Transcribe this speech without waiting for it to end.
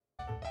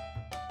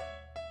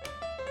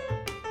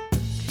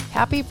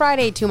Happy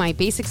Friday to my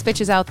basics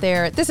bitches out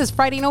there. This is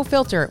Friday No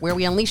Filter, where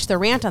we unleash the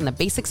rant on the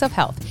basics of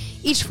health.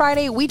 Each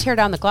Friday, we tear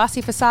down the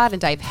glossy facade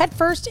and dive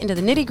headfirst into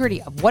the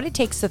nitty-gritty of what it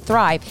takes to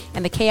thrive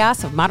in the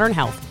chaos of modern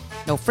health.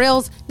 No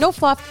frills, no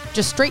fluff,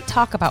 just straight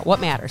talk about what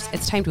matters.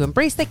 It's time to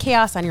embrace the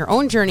chaos on your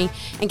own journey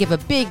and give a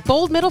big,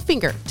 bold middle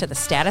finger to the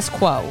status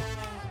quo.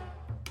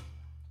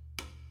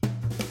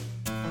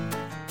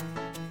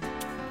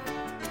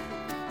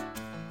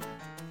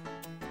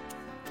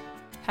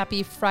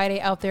 Happy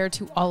Friday out there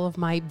to all of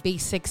my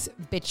basics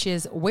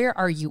bitches. Where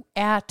are you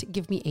at?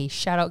 Give me a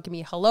shout out. Give me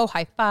a hello,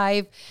 high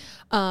five.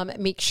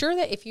 Make sure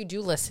that if you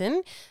do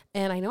listen,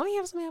 and I know I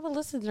have some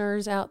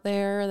listeners out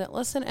there that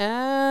listen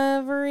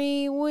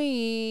every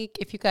week.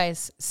 If you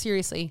guys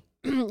seriously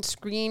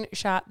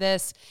screenshot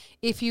this,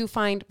 if you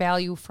find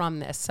value from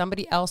this,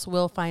 somebody else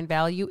will find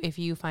value if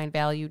you find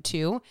value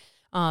too.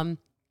 I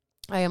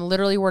am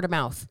literally word of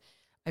mouth.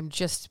 I'm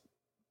just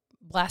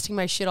blasting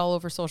my shit all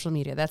over social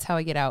media. That's how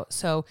I get out.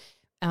 So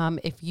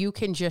if you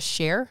can just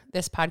share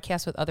this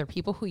podcast with other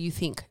people who you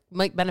think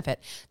might benefit,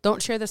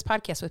 don't share this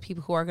podcast with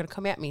people who are going to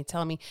come at me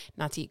telling me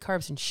not to eat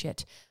carbs and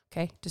shit.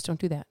 Okay. Just don't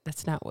do that.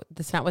 That's not what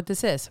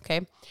this is.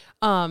 Okay.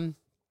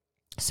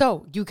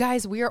 So you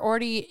guys, we are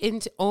already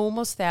into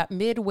almost that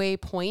midway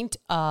point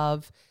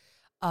of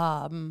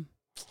weight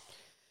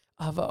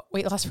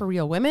loss for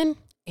real women,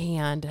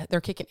 and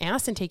they're kicking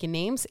ass and taking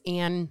names.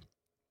 And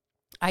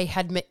I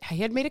had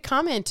made a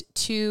comment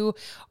to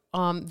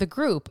the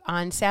group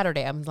on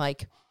Saturday. I'm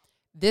like,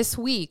 this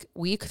week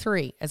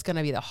 3, is going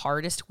to be the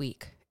hardest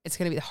week. It's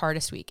going to be the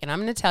hardest week. And I'm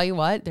going to tell you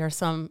what, there's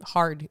some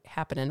hard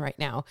happening right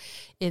now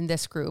in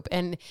this group.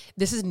 And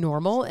this is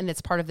normal and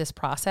it's part of this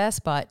process,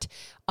 but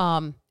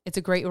it's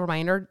a great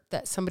reminder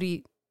that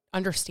somebody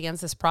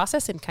understands this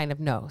process and kind of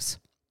knows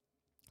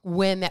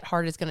when that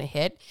hard is going to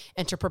hit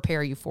and to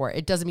prepare you for it.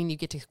 It doesn't mean you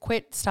get to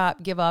quit,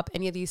 stop, give up,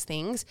 any of these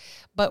things,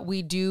 but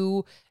we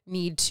do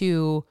need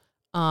to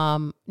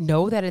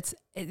know that it's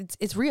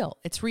real.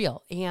 It's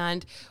real.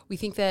 And we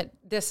think that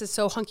this is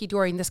so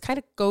hunky-dory, and this kind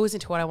of goes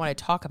into what I want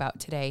to talk about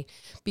today,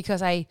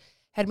 because I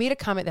had made a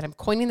comment that I'm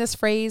coining this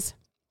phrase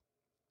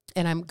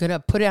and I'm going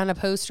to put it on a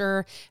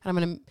poster and I'm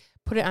going to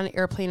put it on an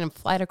airplane and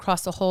fly it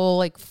across the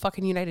whole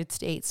fucking United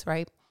States.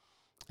 Right.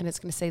 And it's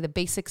going to say the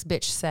basics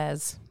bitch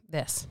says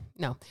this.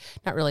 No,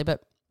 not really.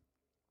 But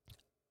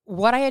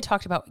what I had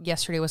talked about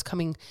yesterday was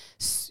coming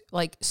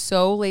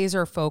so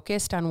laser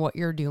focused on what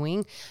you're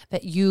doing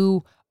that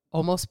you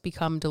almost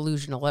become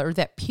delusional, or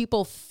that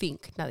people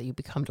think, not that you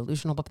become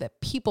delusional, but that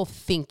people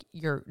think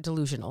you're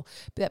delusional,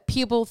 that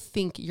people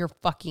think you're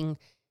fucking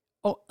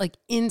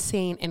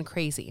insane and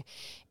crazy.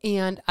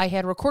 And I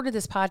had recorded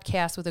this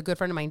podcast with a good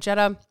friend of mine,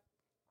 Jetta.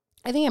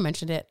 I think I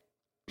mentioned it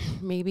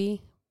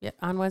maybe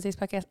on Wednesday's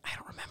podcast. I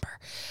don't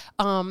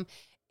remember.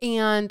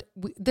 And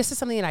this is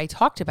something that I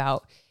talked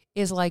about,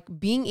 is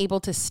being able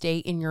to stay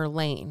in your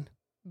lane,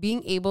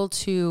 being able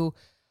to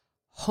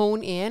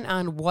hone in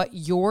on what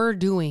you're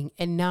doing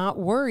and not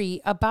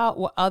worry about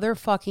what other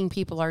fucking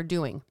people are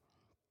doing.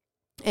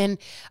 And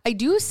I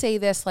do say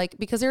this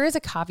because there is a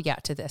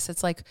caveat to this.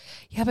 It's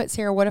yeah, but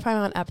Sarah, what if I'm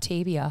on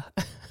Optavia?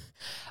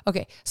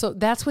 Okay. So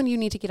that's when you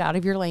need to get out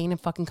of your lane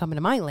and fucking come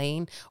into my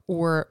lane,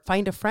 or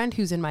find a friend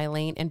who's in my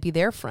lane and be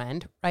their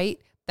friend.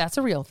 Right. That's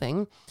a real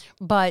thing.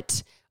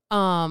 But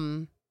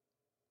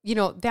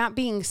that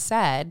being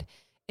said,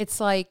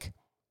 it's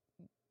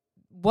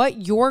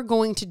what you're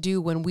going to do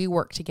when we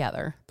work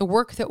together, the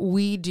work that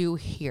we do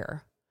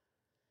here,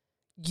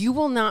 you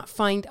will not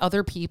find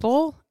other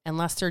people,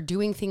 unless they're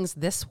doing things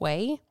this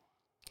way.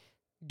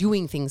 You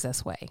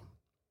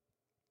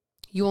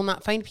will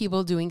not find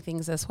people doing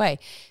things this way.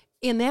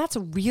 And that's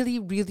really,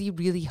 really,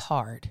 really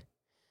hard,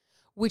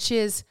 which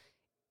is,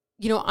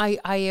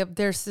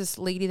 there's this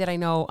lady that I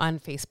know on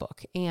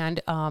Facebook, and,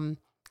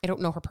 I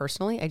don't know her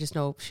personally. I just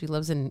know she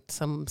lives in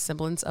some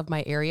semblance of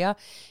my area,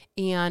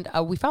 and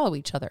we follow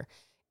each other.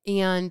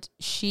 And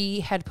she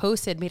had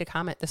made a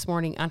comment this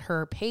morning on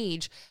her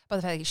page about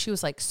the fact that she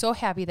was so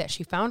happy that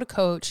she found a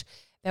coach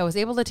that was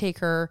able to take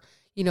her,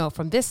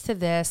 from this to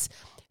this.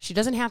 She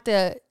doesn't have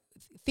to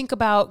think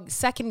about,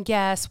 second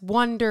guess,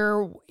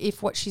 wonder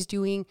if what she's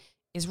doing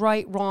is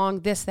right,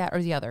 wrong, this, that,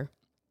 or the other.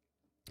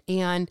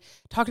 And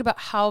talking about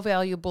how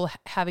valuable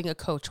having a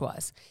coach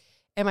was.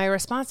 And my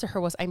response to her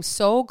was, I'm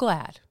so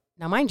glad.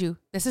 Now, mind you,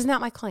 this is not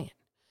my client.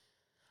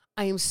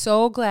 I am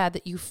so glad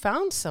that you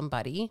found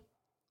somebody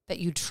that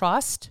you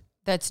trust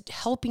that's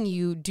helping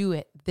you do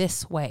it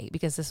this way,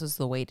 because this was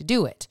the way to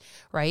do it,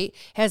 right?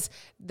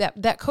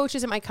 That coach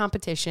isn't my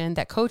competition.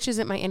 That coach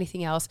isn't my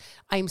anything else.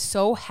 I'm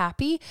so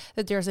happy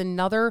that there's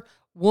another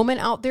woman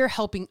out there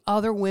helping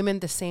other women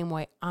the same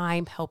way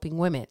I'm helping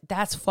women.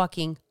 That's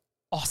fucking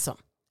awesome.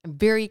 I'm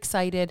very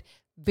excited,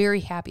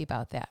 very happy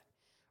about that,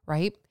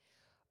 right?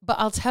 But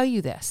I'll tell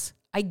you this,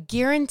 I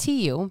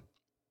guarantee you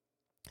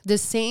the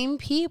same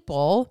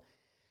people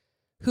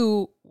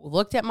who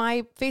looked at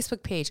my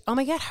Facebook page, oh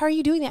my God, how are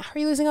you doing that? How are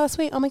you losing all this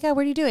weight? Oh my God,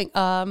 what are you doing?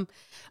 I'm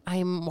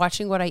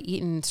watching what I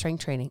eat in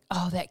strength training.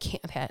 Oh,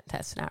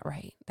 that's not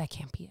right. That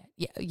can't be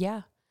it.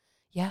 Yeah.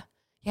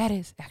 Yeah, it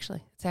is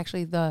actually. It's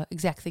actually the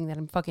exact thing that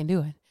I'm fucking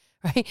doing.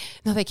 Right?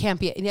 No, they can't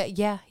be.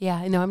 Yeah.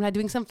 No, I'm not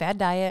doing some fad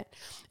diet.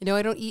 No,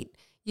 I don't eat,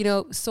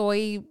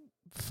 soy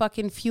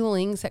fucking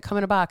fuelings that come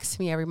in a box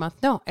to me every month.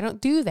 No, I don't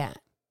do that.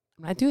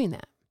 I'm not doing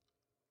that.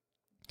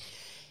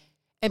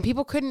 And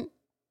people couldn't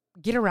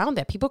get around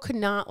that. People could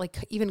not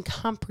even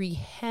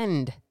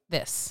comprehend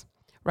this,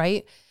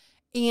 right?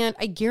 And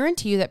I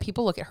guarantee you that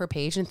people look at her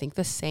page and think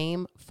the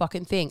same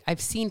fucking thing.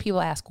 I've seen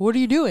people ask, what are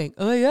you doing?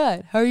 Oh my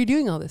God, how are you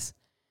doing all this?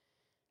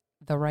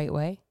 The right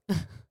way.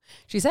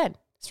 She said,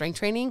 strength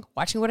training,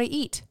 watching what I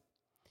eat,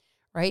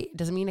 right? It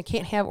doesn't mean I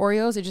can't have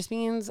Oreos. It just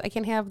means I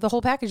can have the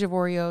whole package of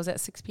Oreos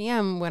at 6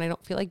 p.m. when I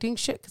don't feel like doing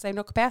shit because I have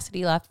no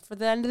capacity left for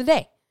the end of the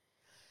day.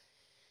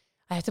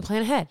 I have to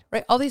plan ahead,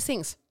 right? All these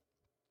things.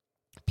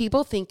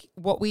 People think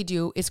what we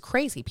do is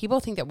crazy. People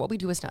think that what we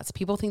do is nuts.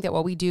 People think that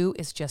what we do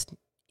is just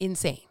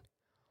insane.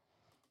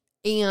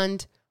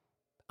 And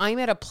I'm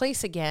at a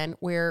place again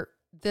where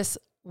this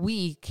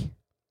week,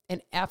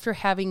 and after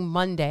having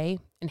Monday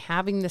and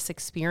having this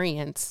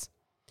experience,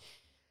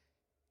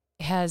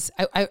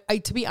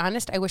 I to be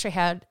honest, I wish I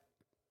had,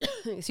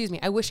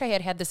 I wish I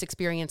had this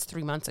experience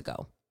 3 months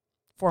ago,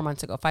 4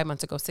 months ago, 5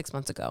 months ago, 6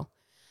 months ago,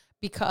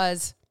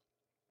 because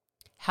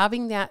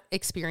having that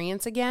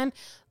experience again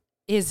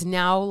is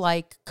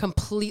now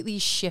completely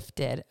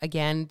shifted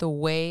again, the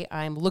way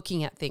I'm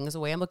looking at things, the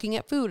way I'm looking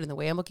at food and the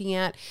way I'm looking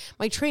at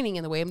my training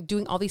and the way I'm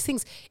doing all these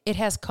things. It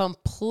has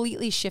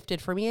completely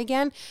shifted for me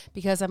again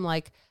because I'm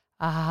like,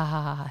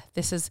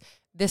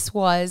 this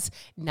was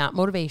not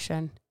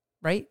motivation,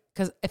 right?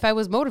 Because if I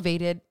was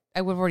motivated,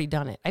 I would have already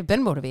done it. I've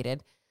been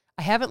motivated.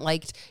 I haven't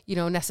liked,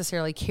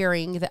 necessarily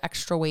carrying the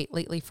extra weight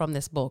lately from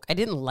this bulk. I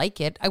didn't like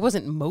it. I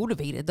wasn't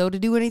motivated though to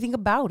do anything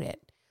about it,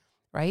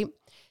 right?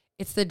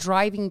 It's the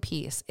driving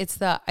piece. It's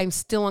I'm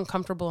still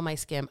uncomfortable in my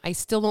skin. I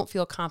still don't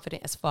feel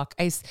confident as fuck.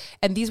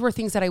 And these were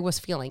things that I was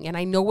feeling, and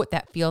I know what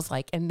that feels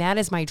like. And that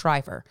is my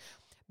driver.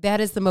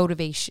 That is the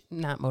motivation,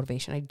 not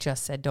motivation. I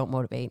just said, don't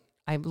motivate.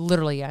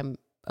 I'm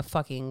a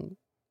fucking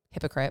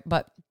hypocrite,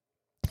 but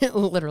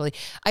literally,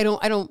 I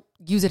don't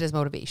use it as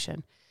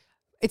motivation.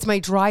 It's my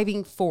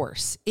driving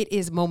force. It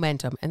is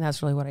momentum. And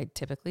that's really what I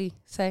typically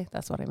say.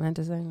 That's what I meant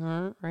to say.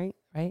 Right?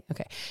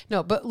 Okay.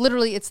 No, but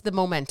literally it's the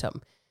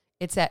momentum.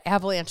 It's that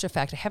avalanche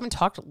effect. I haven't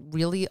talked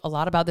really a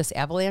lot about this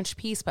avalanche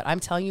piece, but I'm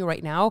telling you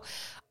right now,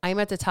 I'm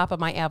at the top of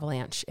my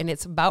avalanche and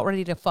it's about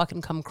ready to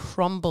fucking come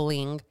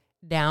crumbling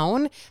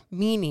down,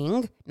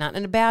 meaning not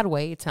in a bad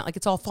way. It's not like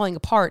it's all falling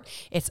apart.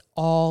 It's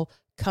all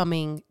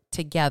coming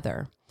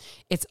together.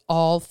 It's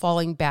all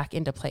falling back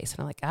into place. And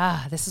I'm like,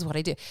 this is what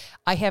I do.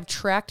 I have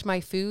tracked my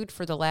food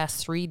for the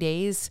last 3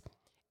 days,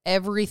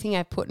 everything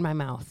I've put in my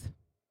mouth,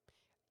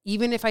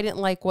 even if I didn't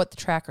like what the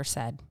tracker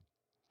said,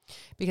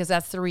 because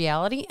that's the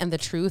reality and the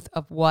truth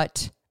of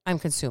what I'm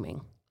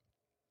consuming.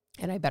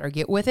 And I better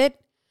get with it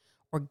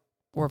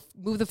or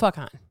move the fuck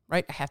on,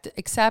 right? I have to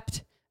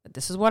accept that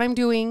this is what I'm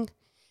doing.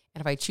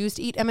 And if I choose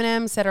to eat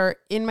M&Ms that are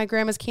in my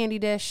grandma's candy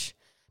dish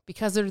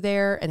because they're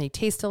there and they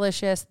taste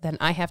delicious, then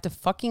I have to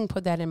fucking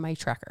put that in my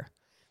tracker,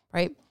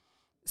 right?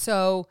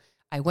 So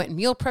I went and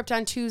meal prepped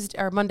on Tuesday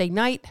or Monday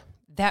night.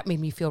 That made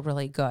me feel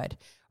really good,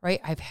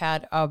 right? I've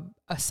had a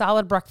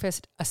solid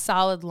breakfast, a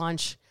solid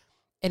lunch,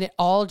 and it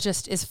all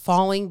just is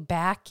falling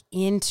back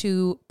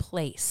into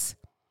place.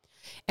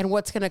 And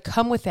what's going to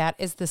come with that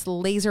is this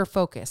laser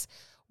focus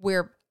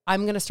where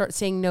I'm going to start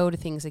saying no to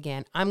things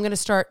again. I'm going to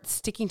start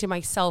sticking to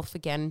myself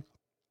again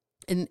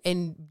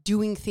and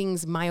doing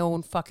things my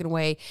own fucking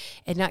way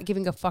and not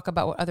giving a fuck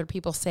about what other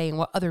people say and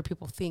what other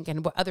people think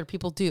and what other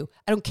people do.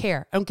 I don't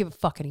care. I don't give a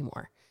fuck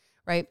anymore,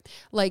 right?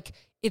 I'm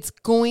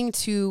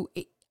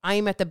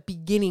at the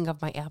beginning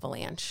of my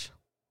avalanche.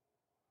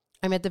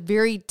 I'm at the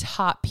very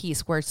top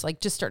piece where it's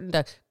just starting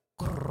to,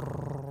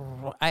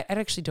 I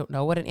actually don't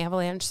know what an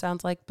avalanche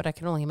sounds like, but I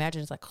can only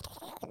imagine it's like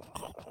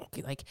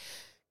kind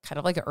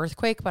of like an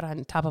earthquake, but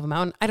on top of a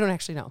mountain. I don't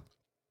actually know.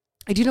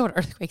 I do know what an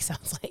earthquake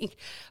sounds like.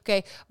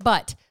 Okay.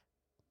 But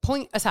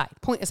point aside,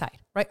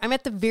 right? I'm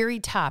at the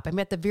very top. I'm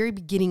at the very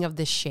beginning of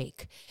this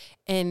shake.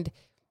 And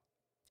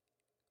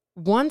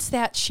once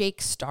that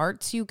shake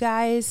starts, you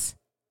guys,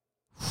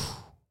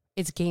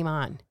 it's game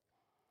on,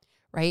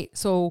 right?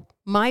 So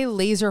my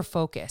laser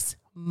focus,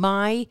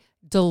 my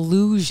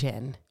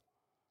delusion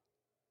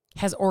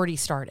has already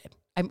started.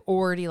 I'm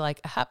already I'm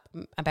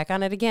back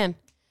on it again.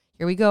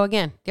 Here we go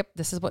again. Yep,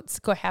 this is what's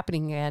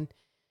happening again.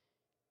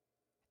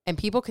 And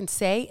people can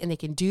say, and they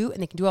can do,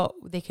 and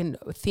they can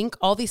think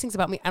all these things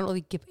about me. I don't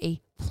really give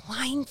a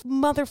flying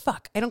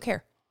motherfuck. I don't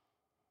care.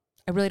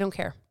 I really don't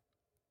care.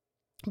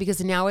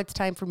 Because now it's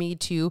time for me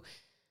to,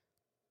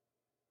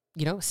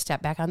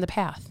 step back on the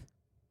path.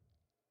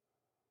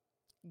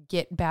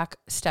 Get back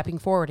stepping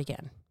forward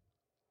again.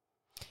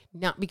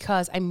 Not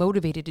because I'm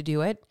motivated to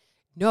do it.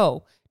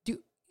 No.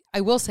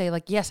 I will say,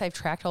 yes, I've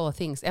tracked all the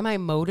things. Am I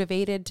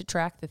motivated to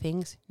track the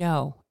things?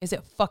 No. Is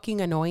it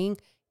fucking annoying?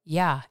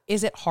 Yeah.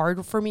 Is it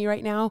hard for me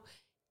right now?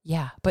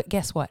 Yeah. But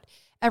guess what?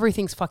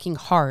 Everything's fucking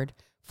hard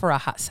for a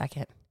hot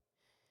second.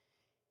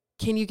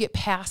 Can you get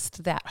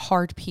past that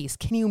hard piece?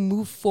 Can you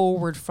move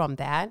forward from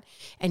that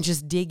and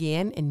just dig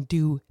in and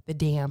do the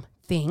damn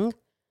thing?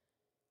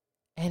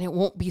 And it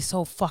won't be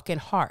so fucking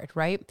hard,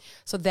 right?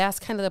 So that's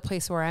kind of the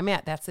place where I'm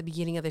at. That's the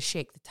beginning of the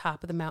shake, the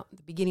top of the mountain,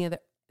 the beginning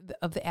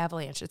of the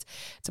avalanche. It's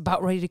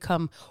about ready to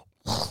come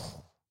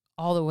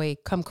all the way,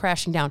 come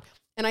crashing down.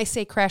 And I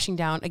say crashing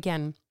down,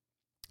 again,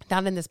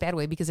 not in this bad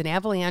way, because an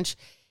avalanche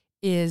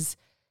is,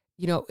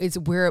 is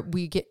where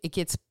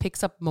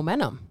picks up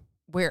momentum,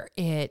 where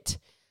it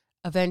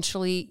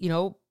eventually,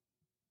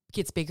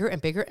 gets bigger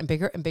and bigger and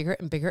bigger and bigger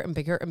and bigger and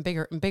bigger and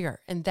bigger and bigger.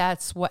 And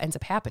that's what ends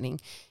up happening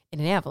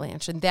in an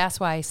avalanche. And that's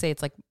why I say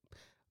it's like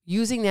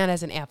using that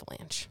as an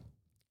avalanche.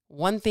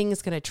 One thing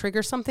is going to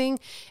trigger something,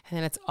 and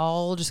then it's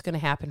all just going to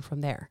happen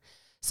from there.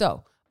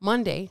 So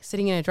Monday,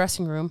 sitting in a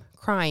dressing room,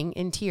 crying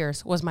in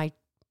tears was my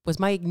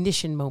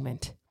ignition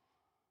moment.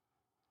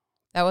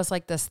 That was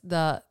like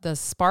the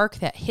spark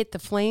that hit the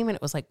flame, and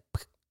it was like,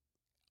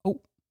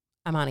 oh,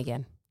 I'm on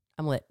again.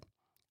 I'm lit.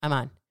 I'm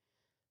on.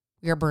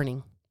 We are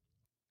burning.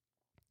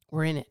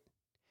 We're in it.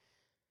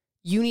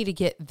 You need to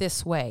get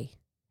this way.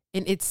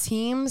 And it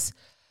seems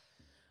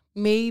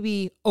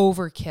maybe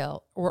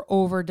overkill or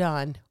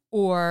overdone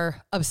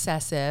or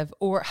obsessive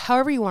or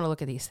however you want to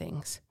look at these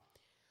things.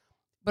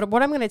 But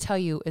what I'm going to tell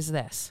you is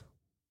this.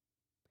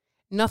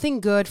 Nothing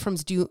good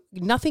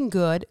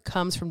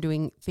comes from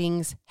doing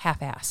things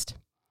half-assed.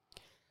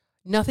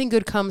 Nothing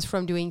good comes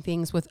from doing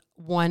things with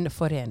one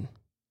foot in.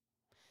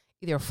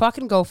 Either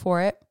fucking go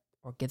for it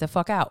or get the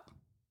fuck out.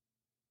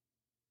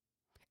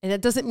 And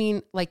that doesn't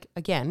mean, like,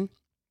 again,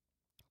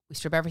 we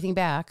strip everything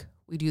back,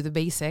 we do the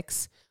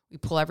basics, we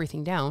pull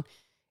everything down.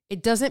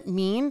 It doesn't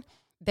mean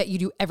that you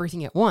do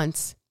everything at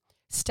once.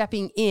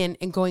 Stepping in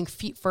and going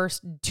feet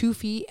first, 2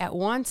 feet at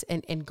once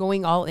and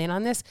going all in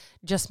on this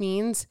just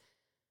means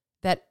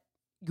that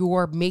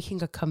you're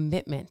making a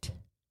commitment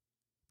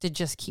to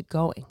just keep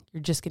going.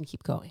 You're just going to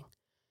keep going.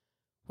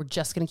 We're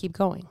just going to keep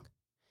going.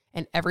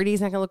 And every day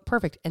is not going to look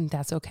perfect, and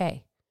that's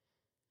okay.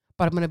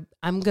 But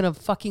I'm going to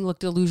fucking look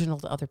delusional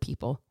to other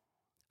people.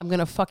 I'm going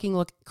to fucking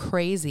look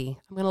crazy.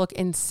 I'm going to look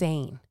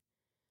insane.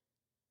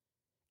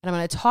 And I'm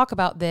going to talk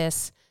about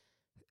this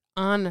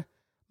on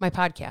my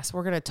podcast.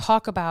 We're going to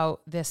talk about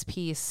this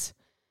piece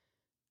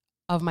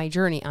of my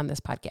journey on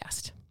this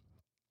podcast.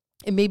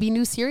 It may be a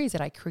new series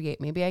that I create.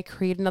 Maybe I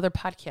create another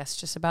podcast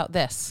just about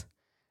this.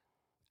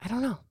 I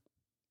don't know.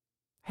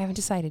 I haven't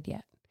decided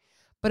yet.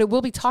 But it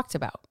will be talked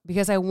about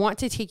because I want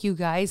to take you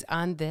guys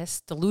on this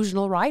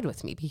delusional ride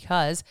with me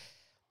because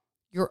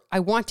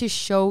I want to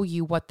show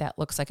you what that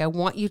looks like. I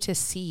want you to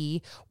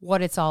see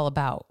what it's all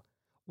about,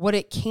 what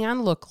it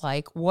can look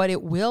like, what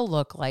it will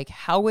look like,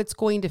 how it's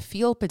going to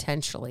feel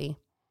potentially.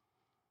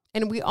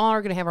 And we all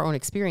are going to have our own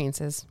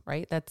experiences,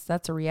 right?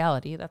 That's a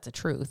reality. That's a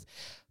truth.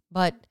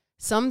 But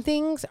some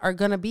things are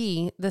going to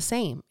be the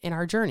same in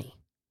our journey.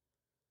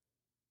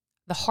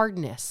 The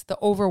hardness, the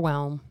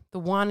overwhelm, the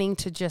wanting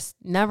to just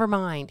never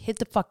mind, hit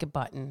the fucking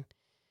button.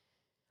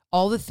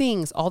 All the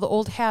things, all the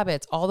old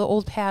habits, all the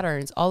old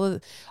patterns, all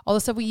the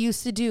stuff we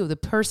used to do, the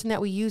person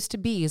that we used to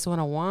be is when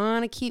I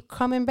want to keep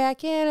coming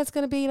back in. It's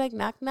going to be like,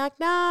 knock, knock,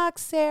 knock,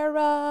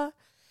 Sarah.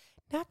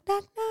 Knock,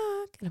 knock,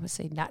 knock. And I'm going to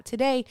say, not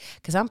today,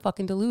 because I'm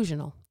fucking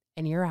delusional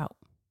and you're out.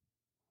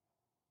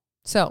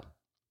 So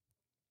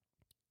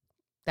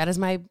that is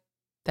my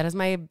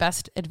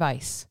best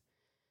advice.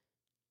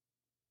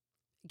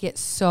 Get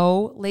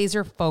so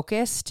laser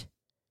focused,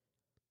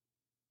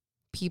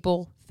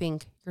 people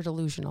think you're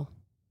delusional.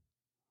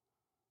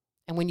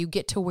 And when you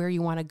get to where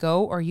you want to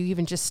go, or you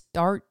even just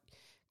start,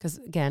 because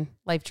again,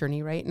 life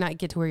journey, right? Not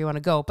get to where you want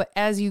to go, but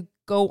as you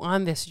go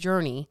on this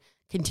journey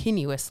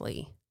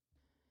continuously,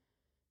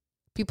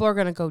 people are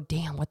going to go,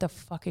 damn, what the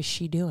fuck is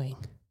she doing?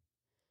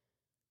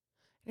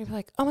 And you're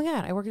like, oh my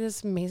God, I work with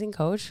this amazing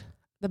coach,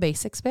 the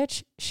basics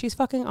bitch. She's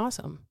fucking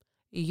awesome.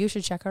 You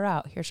should check her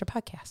out. Here's your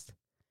podcast.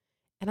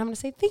 And I'm going to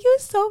say, thank you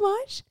so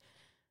much.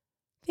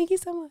 Thank you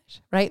so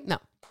much. Right? No.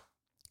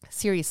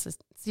 Seriousness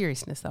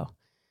though.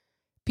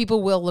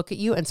 People will look at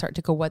you and start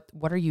to go,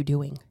 what are you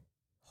doing?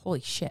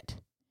 Holy shit.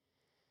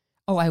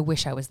 Oh, I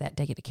wish I was that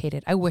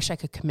dedicated. I wish I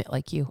could commit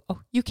like you.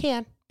 Oh, you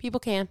can. People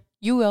can.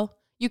 You will.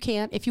 You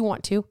can if you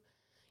want to.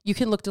 You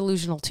can look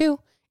delusional too.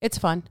 It's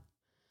fun.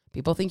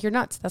 People think you're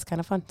nuts. That's kind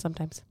of fun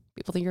sometimes.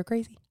 People think you're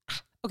crazy.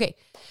 Okay.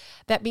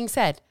 That being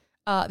said,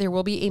 there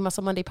will be a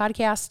Muscle Monday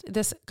podcast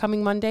this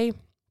coming Monday.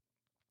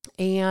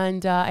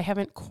 And I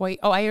haven't quite,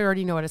 I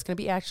already know what it's going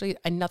to be. Actually,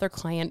 another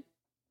client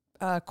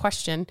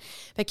question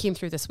that came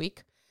through this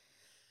week.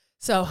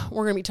 So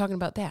we're going to be talking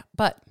about that.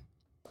 But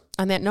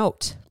on that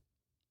note,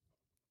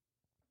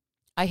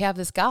 I have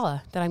this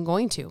gala that I'm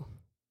going to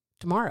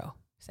tomorrow,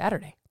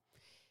 Saturday.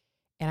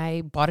 And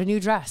I bought a new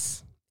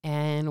dress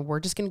and we're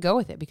just going to go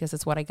with it because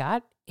it's what I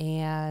got.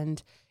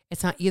 And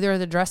it's not either of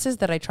the dresses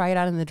that I tried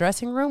out in the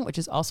dressing room, which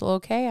is also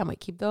okay. I might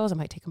keep those. I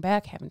might take them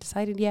back. Haven't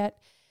decided yet.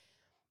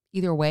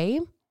 Either way,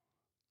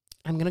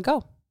 I'm going to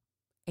go.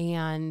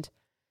 And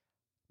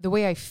the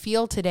way I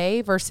feel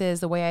today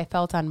versus the way I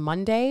felt on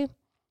Monday,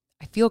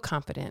 I feel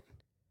confident.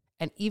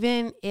 And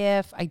even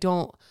if I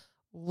don't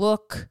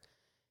look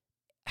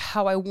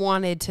how I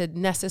wanted to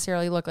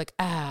necessarily look, like,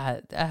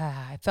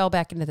 I fell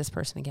back into this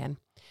person again.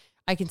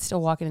 I can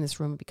still walk into this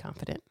room and be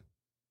confident.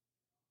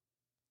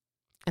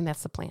 And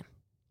that's the plan.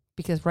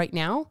 Because right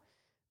now,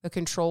 the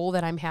control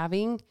that I'm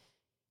having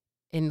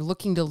and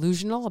looking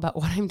delusional about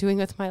what I'm doing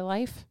with my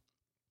life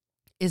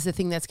is the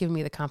thing that's giving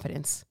me the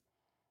confidence.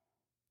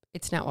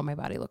 It's not what my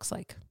body looks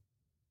like.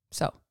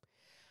 So,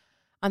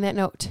 on that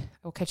note, I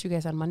will catch you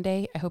guys on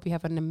Monday. I hope you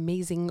have an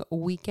amazing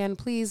weekend.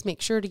 Please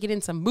make sure to get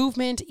in some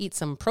movement, eat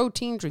some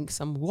protein, drink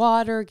some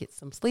water, get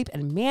some sleep,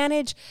 and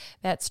manage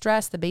that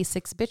stress. The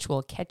Basics Bitch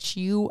will catch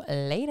you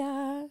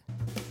later.